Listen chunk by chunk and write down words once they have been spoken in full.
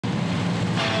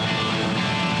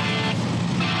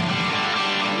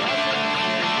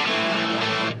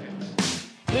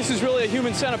this is really a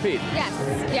human centipede. Yes,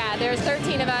 yeah, there's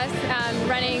 13 of us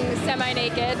running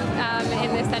semi-naked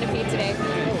in this centipede today.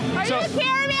 Are you a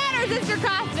cameraman or is this your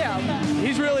costume?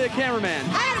 He's really a cameraman.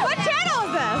 And what channel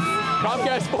is this?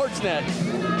 Comcast Sportsnet.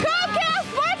 Comcast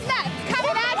Sportsnet,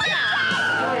 coming at you!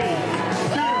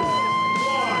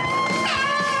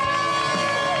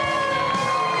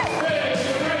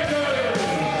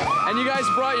 And you guys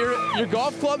brought your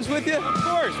golf clubs with you? Of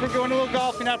course, we're going to go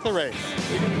golfing after the race.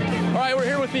 All right, we're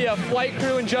here with the flight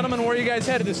crew, and gentlemen, where are you guys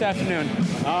headed this afternoon?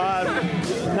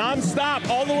 Non-stop,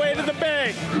 all the way to the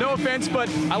bay. No offense, but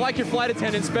I like your flight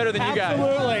attendants better than you guys.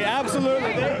 Absolutely,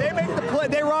 absolutely. They make the plane.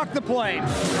 They rock the plane.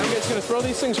 Are you guys gonna throw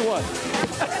these things or what?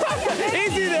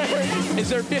 Easy there. Is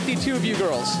there 52 of you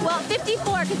girls? Well,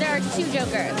 54 because there are 2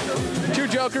 jokers. 2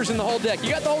 jokers in the whole deck.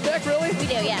 You got the whole deck, really? We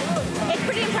do, yeah. It's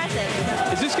pretty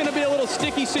impressive. Is this gonna be a little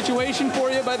sticky situation for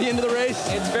you by the end of the race?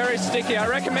 It's very sticky. I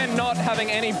recommend not having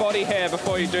any body hair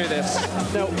before you do this.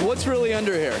 Now, what's really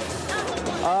under here?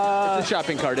 It's a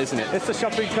shopping cart, isn't it? It's a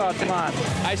shopping cart, come on.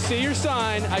 I see your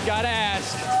sign. I gotta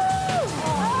ask.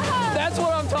 That's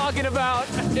what I'm talking about.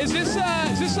 Is this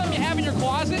something you have in your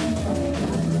closet?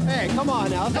 Hey, come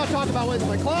on now. Let's not talk about what's in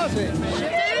my closet.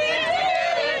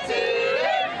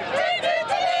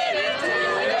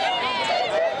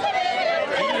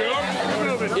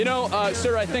 You know,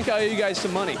 sir, I think I owe you guys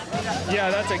some money.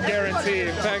 Yeah, that's a guarantee.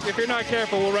 In fact, if you're not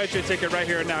careful, we'll write you a ticket right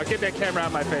here and now. Get that camera out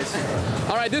of my face.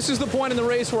 All right, this is the point in the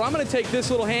race where I'm going to take this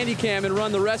little handy cam and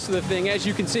run the rest of the thing. As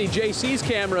you can see, JC's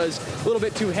camera is a little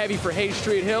bit too heavy for Hayes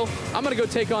Street Hill. I'm going to go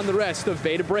take on the rest of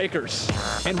Beta Breakers.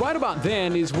 And right about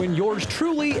then is when yours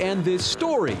truly and this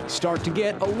story start to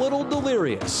get a little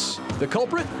delirious. The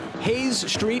culprit?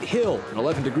 Hayes Street Hill, an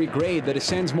 11-degree grade that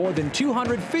ascends more than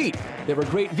 200 feet. There were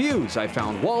great views. I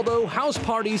found Waldo, house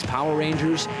parties, Power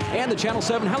Rangers, and the Channel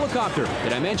 7 helicopter.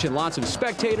 Did I mention lots of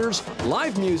spectators,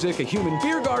 live music, a human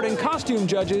beer garden, costume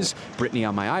judges, Britney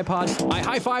on my iPod. I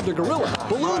high-fived a gorilla,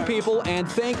 balloon people, and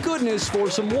thank goodness for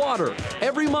some water.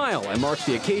 Every mile I marked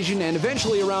the occasion, and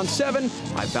eventually around 7,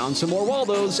 I found some more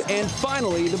Waldos, and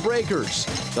finally the Breakers.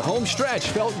 The home stretch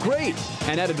felt great,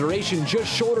 and at a duration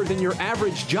just shorter than your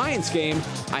average Giants game,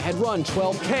 I had run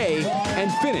 12K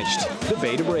and finished the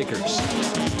Beta Breakers.